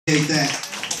That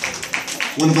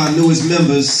one of our newest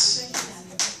members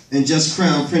and just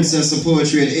crowned Princess of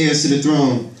Poetry and heirs to the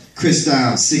throne,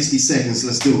 Chistyles. 60 seconds,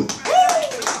 let's do it.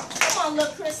 Come on,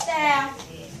 look, Chistyles.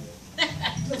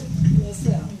 What's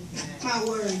up? My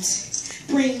words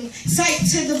bring sight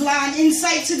to the blind,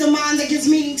 insight to the mind that gives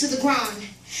meaning to the grind,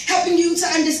 helping you to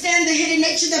understand the hidden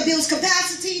nature that builds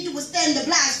capacity to withstand the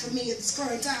blasphemy of this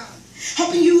current time.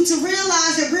 Helping you to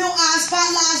realize that real eyes spot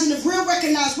lies, and if real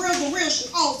recognize real, the real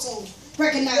should also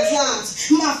recognize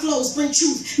lies. My flows bring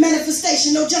truth,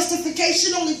 manifestation, no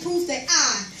justification, only proof that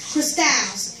I,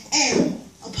 Chistyles, am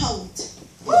a poet.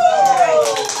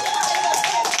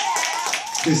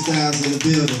 Chistyles in the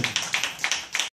building.